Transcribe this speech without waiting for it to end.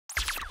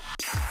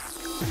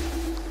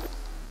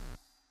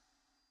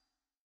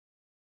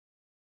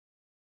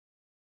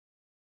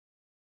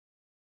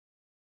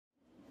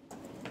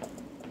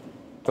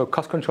So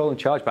cost control and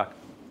chargeback.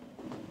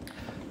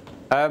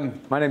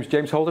 My name is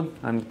James Holden.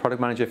 I'm the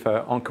product manager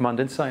for OnCommand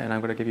Insight, and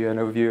I'm going to give you an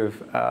overview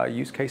of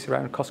use case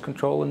around cost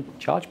control and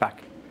chargeback.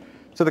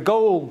 So the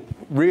goal,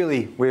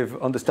 really, with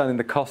understanding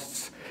the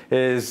costs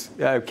is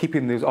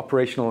keeping those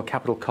operational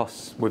capital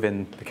costs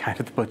within the kind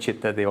of the budget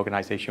that the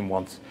organization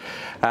wants.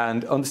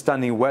 And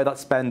understanding where that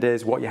spend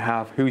is, what you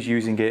have, who's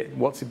using it,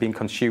 what's it being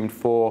consumed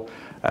for,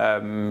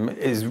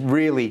 is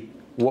really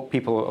what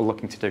people are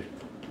looking to do.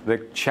 The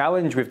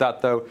challenge with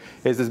that, though,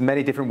 is there's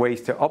many different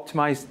ways to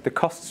optimize the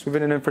costs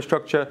within an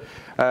infrastructure.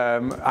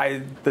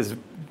 There's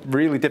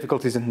really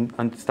difficulties in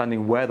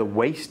understanding where the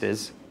waste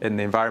is in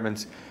the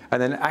environment,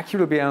 and then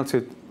accurately being able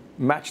to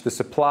match the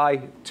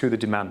supply to the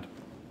demand.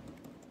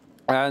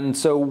 And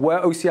so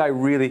where OCI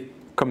really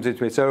comes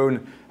into its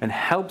own and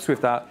helps with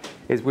that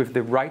is with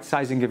the right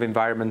sizing of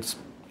environments,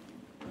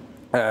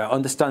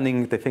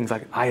 understanding the things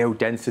like I/O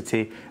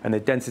density and the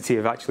density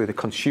of actually the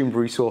consumed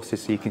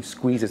resources, so you can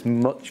squeeze as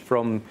much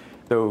from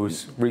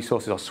those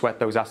resources or sweat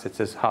those assets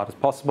as hard as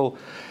possible.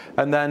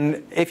 And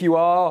then if you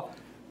are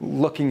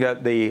looking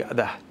at the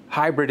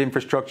hybrid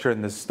infrastructure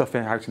and the stuff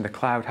out in the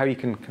cloud, how you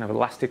can kind of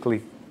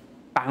elastically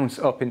bounce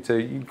up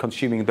into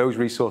consuming those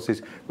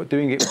resources, but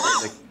doing it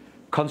with the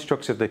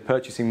constructs of the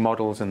purchasing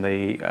models and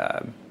the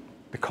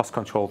cost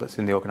control that's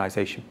in the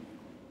organization.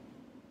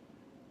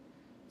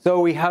 So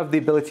we have the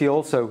ability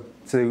also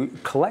to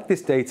collect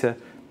this data,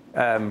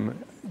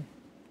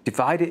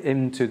 divide it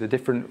into the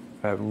different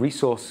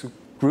resource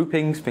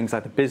groupings, things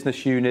like the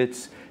business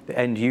units, the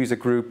end user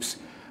groups,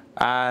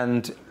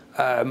 and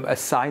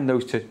assign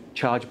those to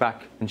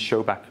chargeback and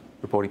showback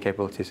reporting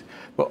capabilities.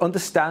 But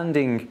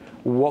understanding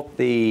what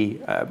the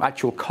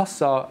actual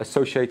costs are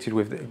associated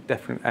with the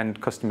different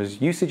end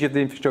customers' usage of the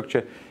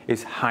infrastructure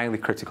is highly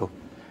critical.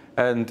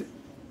 And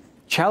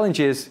challenge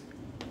is,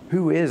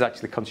 who is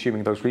actually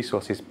consuming those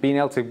resources? Being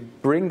able to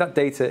bring that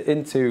data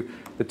into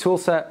the tool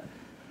set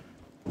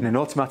in an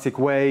automatic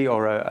way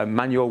or a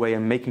manual way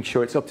and making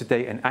sure it's up to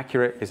date and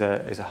accurate is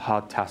a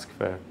hard task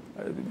for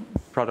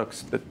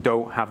products that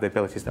don't have the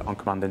abilities that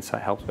OnCommand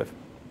Insight helps with.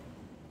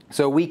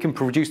 So we can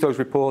produce those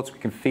reports, we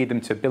can feed them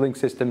to billing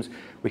systems,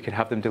 we can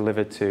have them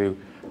delivered to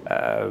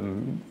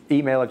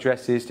email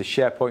addresses, to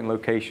SharePoint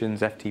locations,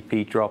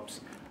 FTP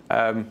drops,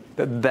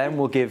 that then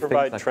will give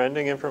provide things like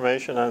trending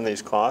information on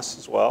these costs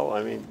as well.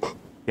 I mean,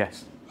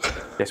 yes,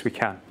 yes, we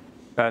can,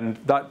 and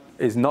that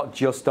is not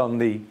just on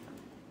the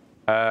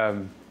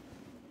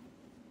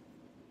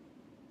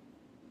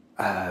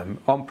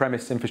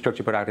on-premise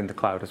infrastructure, but out in the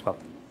cloud as well.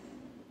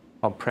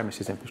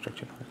 On-premises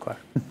infrastructure, not the cloud.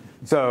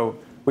 So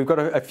we've got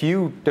a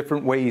few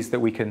different ways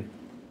that we can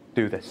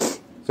do this.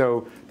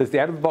 So there's the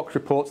out-of-the-box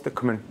reports that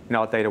come in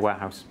our data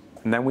warehouse,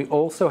 and then we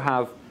also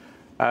have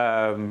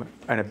an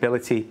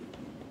ability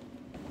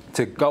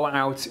to go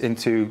out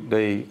into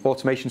the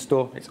automation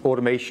store. It's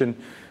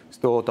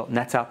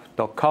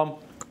automationstore.netapp.com,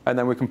 and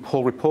then we can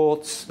pull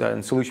reports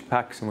and solution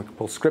packs, and we can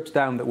pull scripts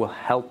down that will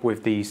help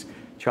with these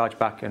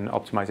chargeback and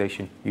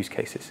optimization use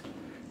cases.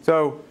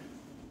 So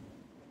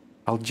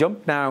I'll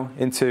jump now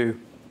into.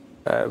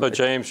 So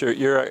James,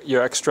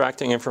 you're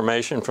extracting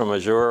information from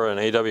Azure and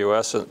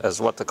AWS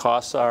as what the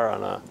costs are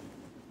on a.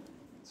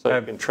 So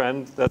you can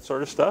trend that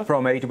sort of stuff?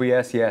 From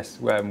AWS, yes.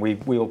 We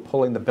will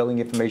pull in the billing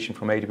information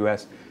from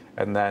AWS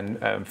and then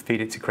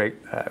feed it to create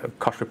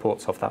cost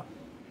reports of that.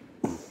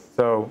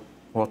 So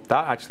what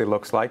that actually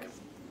looks like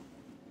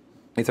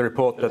is a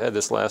report that... I had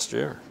this last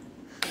year.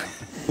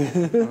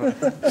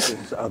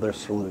 There's other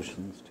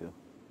solutions too.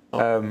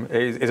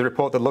 Is a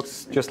report that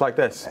looks just like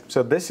this.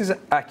 So this is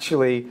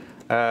actually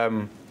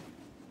some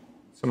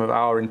of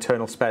our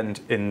internal spend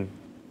in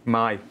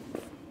my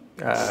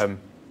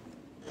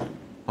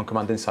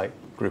OnCommand Insight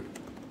group.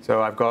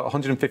 So I've got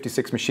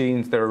 156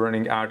 machines that are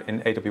running out in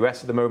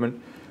AWS at the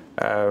moment.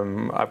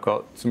 I've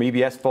got some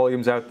EBS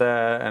volumes out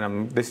there,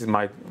 and this is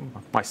my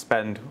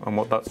spend and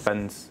what that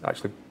spend's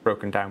actually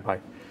broken down by.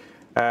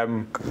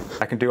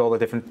 I can do all the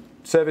different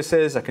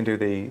services. I can do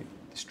the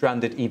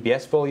stranded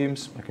EBS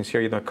volumes. I can show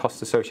you the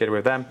costs associated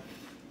with them.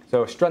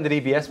 So a stranded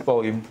EBS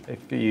volume,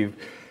 if you've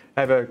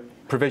ever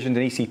provisioned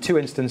an EC2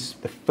 instance,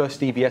 the first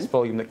EBS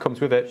volume that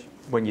comes with it,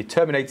 when you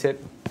terminate it,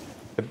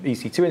 the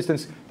EC2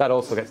 instance, that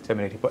also gets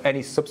terminated. But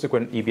any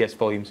subsequent EBS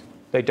volumes,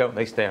 they don't,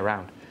 they stay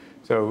around.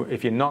 So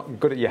if you're not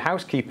good at your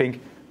housekeeping,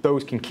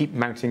 those can keep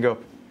mounting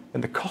up.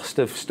 And the cost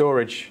of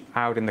storage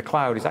out in the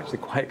cloud is actually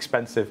quite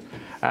expensive.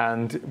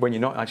 And when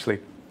you're not actually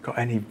got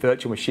any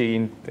virtual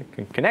machine that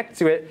can connect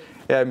to it,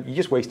 you're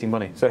just wasting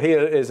money. So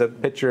here is a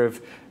picture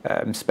of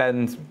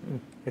spend.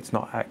 It's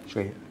not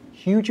actually a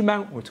huge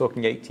amount. We're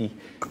talking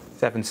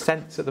 87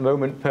 cents at the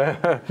moment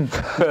per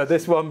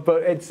this one,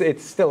 but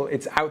it's still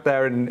out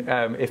there. And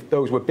if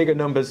those were bigger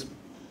numbers,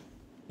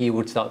 you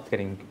would start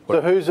getting.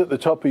 So who's at the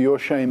top of your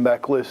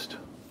Shaneback list?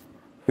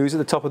 Who's at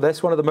the top of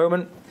this one at the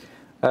moment?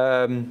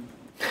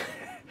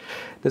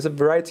 There's a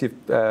variety of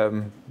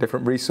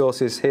different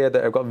resources here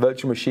that have got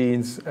virtual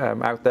machines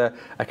out there.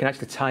 I can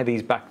actually tie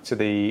these back to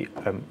the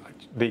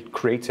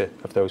creator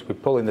of those. We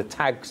pull in the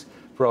tags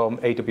from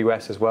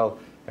AWS as well,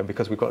 and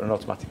because we've got an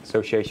automatic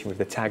association with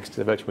the tags to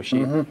the virtual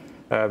machine,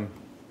 I'm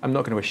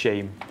not going to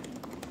shame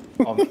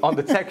on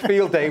the tech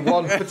field day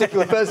one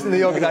particular person in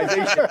the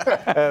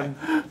organization.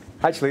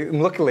 Actually,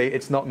 luckily,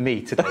 it's not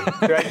me today.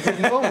 Right?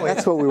 Normally,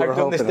 That's what we were I've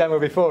done this hoping. demo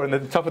before, and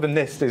at the top of the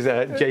list is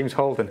James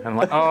Holden. And I'm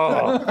like,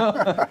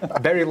 oh,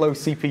 very low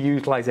CPU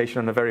utilization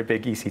on a very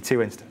big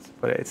EC2 instance,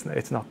 but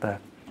it's not there.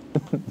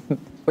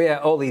 But yeah,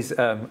 all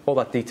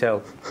that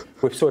detail.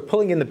 So we're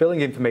pulling in the billing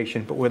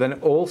information, but we're then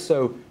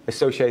also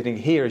associating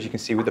here, as you can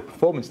see, with the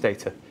performance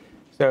data.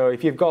 So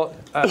if you've got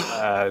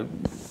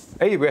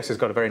AWS has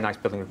got a very nice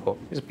billing report.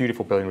 It's a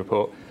beautiful billing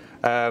report,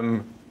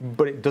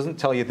 but it doesn't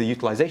tell you the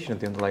utilization of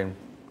the underlying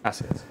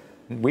assets.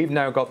 We've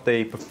now got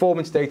the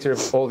performance data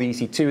of all the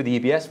EC2, the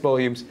EBS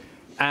volumes,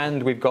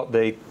 and we've got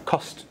the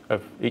cost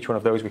of each one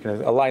of those. We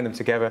can align them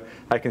together.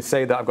 I can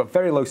say that I've got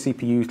very low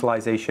CPU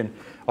utilization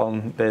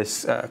on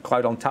this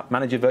Cloud ONTAP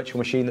Manager virtual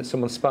machine that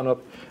someone spun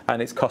up,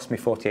 and it's cost me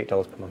 $48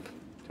 per month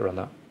to run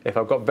that. If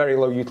I've got very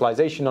low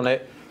utilization on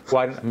it,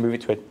 why don't I move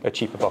it to a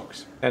cheaper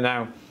box? And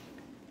now,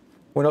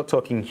 we're not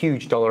talking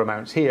huge dollar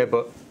amounts here,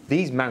 but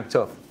these mount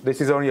up. This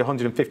is only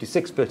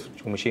 156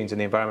 virtual machines in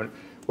the environment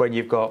when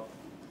you've got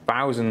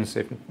thousands,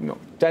 if not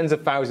tens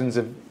of thousands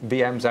of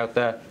VMs out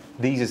there.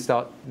 These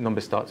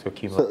numbers start to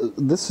accumulate. So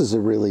this is a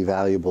really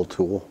valuable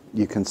tool.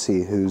 You can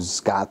see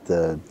who's got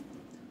the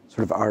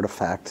sort of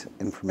artifact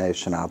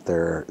information out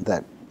there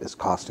that is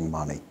costing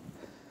money.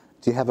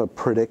 Do you have a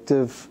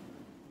predictive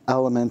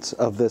element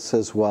of this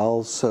as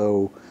well?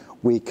 So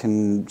we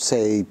can,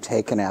 say,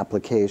 take an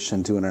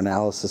application, do an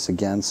analysis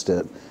against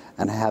it,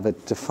 and have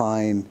it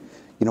define,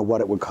 what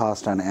it would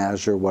cost on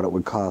Azure, what it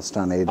would cost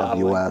on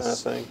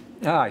AWS.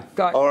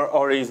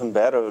 Or even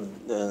better,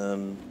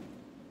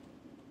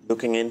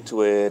 looking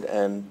into it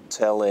and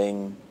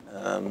telling,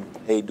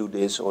 hey, do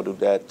this or do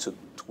that to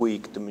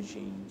tweak the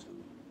machines.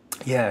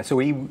 Yeah, so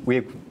we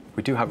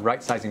do have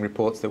right-sizing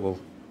reports that will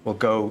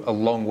go a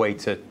long way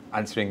to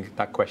answering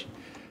that question.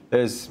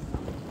 There's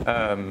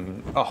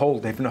a whole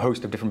different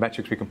host of different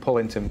metrics we can pull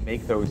in to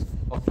make those.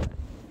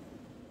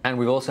 And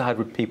we've also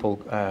had people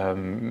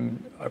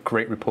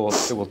create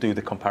reports that will do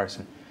the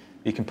comparison.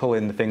 You can pull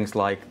in the things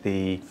like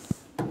the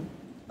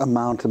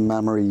amount of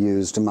memory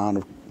used, amount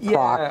of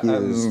clock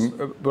used.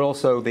 But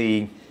also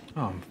the,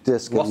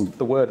 disk lost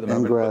the word at the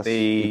moment, but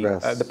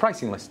the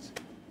pricing lists.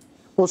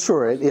 Well,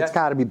 sure, it's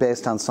got to be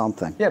based on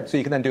something. Yeah, so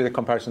you can then do the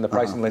comparison of the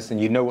pricing list, and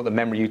you know what the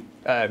memory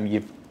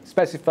you've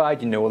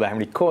specified, you know how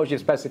many cores you've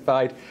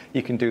specified,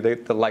 you can do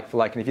the like for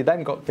like. And if you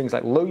then got things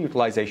like low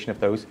utilization of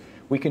those,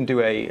 we can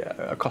do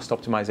a cost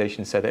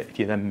optimization so that if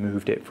you then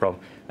moved it from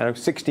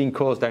 16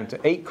 cores down to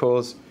 8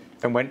 cores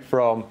and went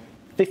from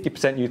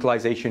 50%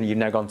 utilization, you've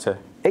now gone to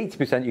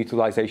 80%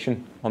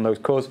 utilization on those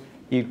cores,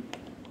 you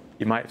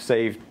might have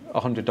saved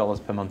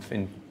 $100 per month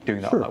in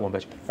doing that on that one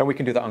batch. And we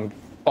can do that en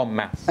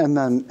masse. And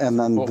then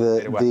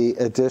the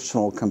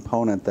additional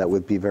component that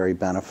would be very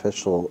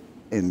beneficial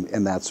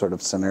in that sort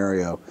of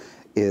scenario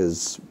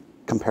is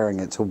comparing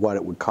it to what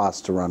it would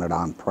cost to run it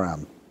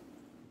on-prem.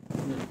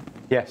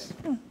 Yes.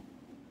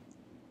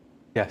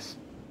 Yes.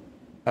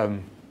 The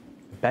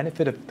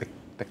benefit of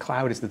the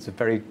cloud is that it's a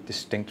very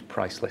distinct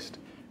price list.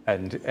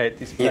 And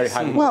it's very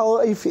handy. Well,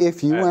 if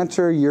you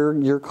enter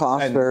your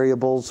cost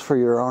variables for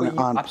your own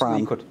on-prem.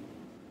 Absolutely could.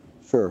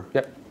 Sure.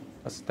 Yep.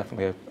 That's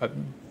definitely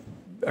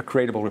a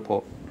creatable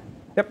report.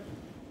 Yep.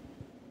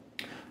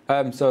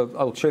 So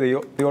I'll show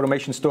you the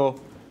automation store.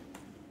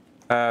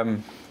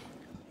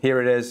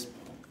 Here it is,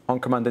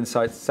 OnCommand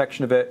Insight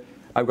section of it.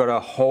 I've got a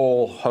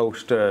whole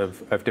host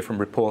of different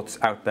reports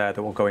out there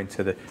that will go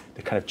into the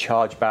kind of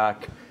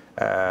chargeback,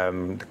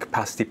 the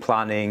capacity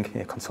planning,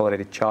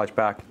 consolidated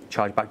chargeback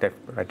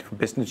different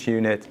business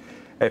unit.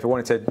 If I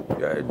wanted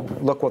to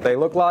look what they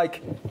look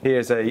like,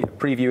 here's a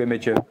preview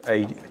image of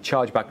a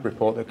chargeback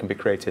report that can be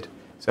created.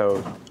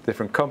 So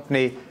different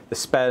company, the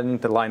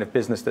spend, the line of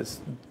business that's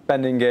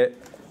spending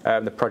it,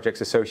 the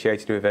projects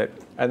associated with it,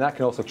 and that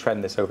can also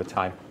trend this over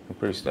time and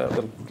produce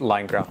little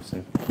line graphs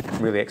and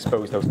really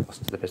expose those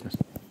costs to the business.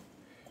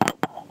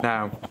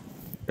 Now,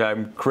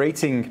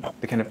 creating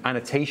the kind of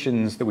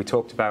annotations that we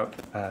talked about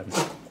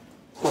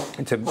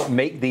and to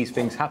make these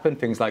things happen,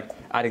 things like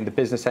adding the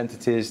business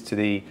entities to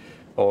the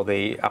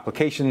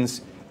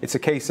applications. It's a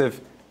case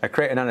of I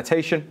create an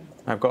annotation.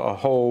 I've got a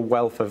whole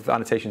wealth of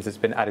annotations that's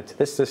been added to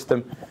this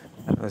system.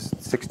 There's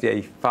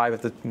 65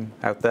 of them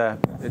out there.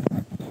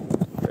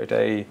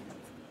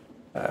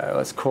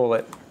 Let's call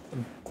it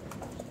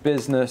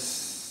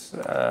business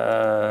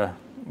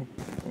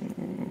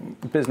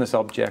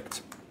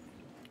object.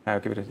 I'll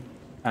give it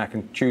I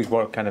can choose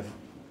what kind of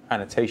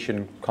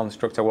annotation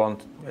construct I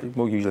want.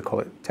 We'll usually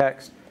call it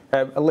text.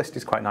 A list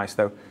is quite nice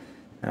though.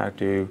 And I'll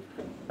do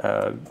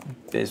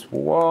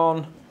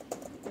biz1,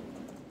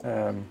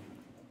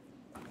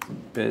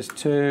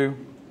 biz2,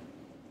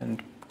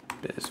 and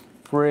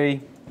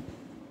biz3.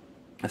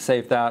 I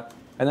save that.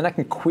 And then I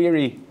can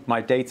query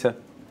my data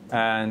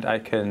and I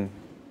can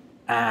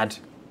add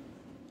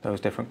those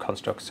different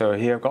constructs. So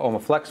here I've got all my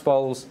flex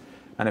vols,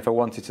 and if I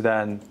wanted to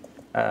then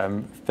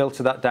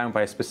filter that down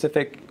by a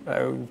specific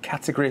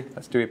category.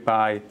 Let's do it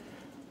by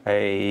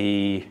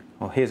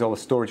well, here's all the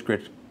storage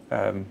grid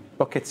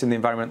buckets in the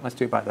environment. Let's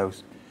do it by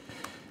those.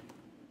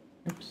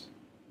 Oops.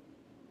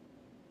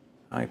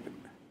 Type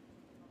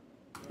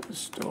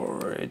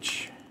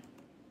storage.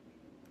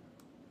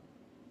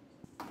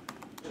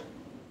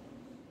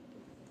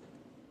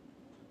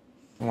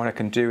 And what I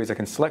can do is I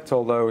can select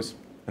all those,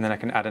 and then I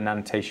can add an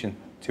annotation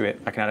to it.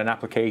 I can add an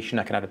application,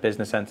 I can add a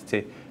business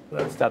entity.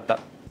 Let's add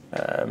that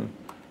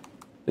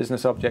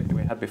business object that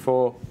we had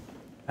before,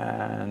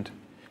 and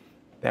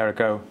there I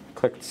go.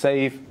 Click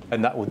save,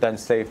 and that will then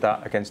save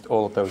that against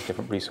all of those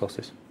different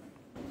resources.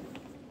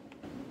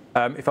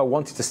 If I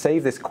wanted to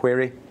save this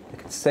query, I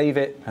can save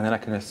it, and then I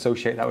can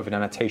associate that with an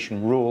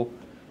annotation rule.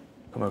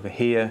 Come over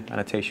here,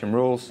 annotation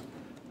rules,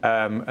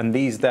 and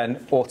these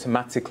then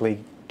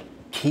automatically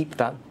keep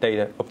that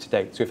data up to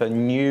date. So if a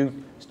new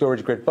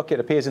storage grid bucket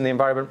appears in the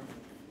environment,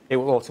 it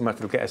will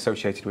automatically get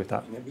associated with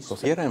that. In a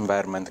vSphere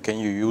environment, can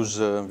you use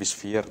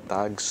vSphere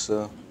tags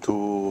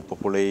to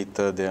populate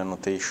the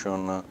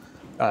annotation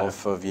of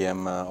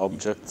VM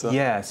objects?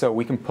 Yeah, so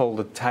we can pull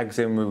the tags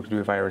in, we can do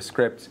it via a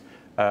script.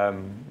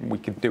 We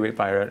could do it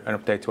via an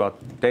update to our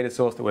data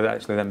source that would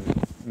actually then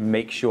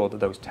make sure that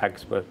those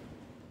tags were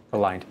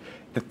aligned.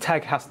 The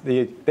tag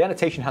the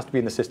annotation has to be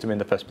in the system in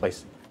the first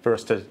place for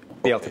us to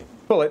be able to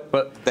pull it,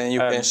 but then you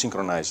can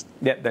synchronize.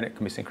 Yeah, then it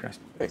can be synchronized.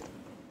 Great.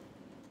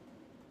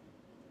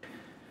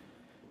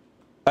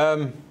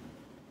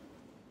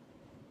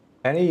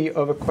 Any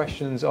other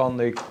questions on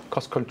the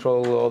cost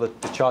control or the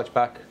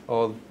chargeback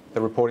or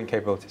the reporting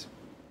capabilities?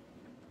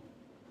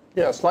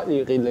 Yeah,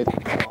 slightly related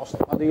to cost.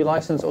 How do you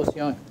license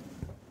OCI?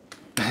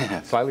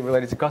 Slightly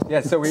related to cost.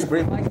 Yeah, so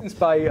we're licensed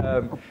by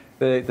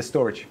the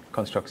storage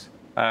constructs.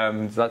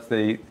 So that's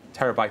the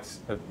terabytes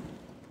of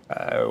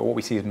what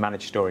we see as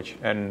managed storage,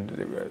 and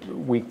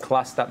we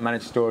class that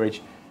managed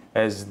storage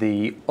as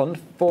the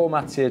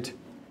unformatted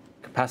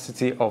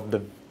capacity of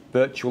the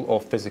virtual or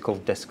physical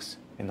disks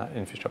in that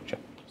infrastructure.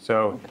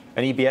 So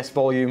an EBS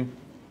volume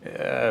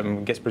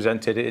gets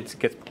presented.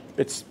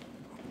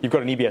 You've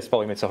got an EBS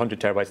volume. It's 100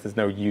 terabytes. There's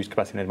no used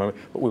capacity at the moment,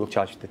 but we will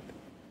charge the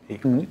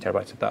 100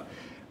 terabytes of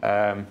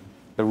that.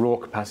 The raw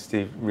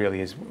capacity really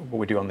is what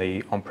we do on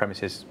the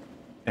on-premises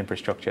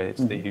infrastructure.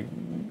 It's the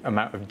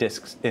amount of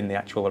disks in the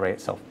actual array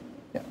itself.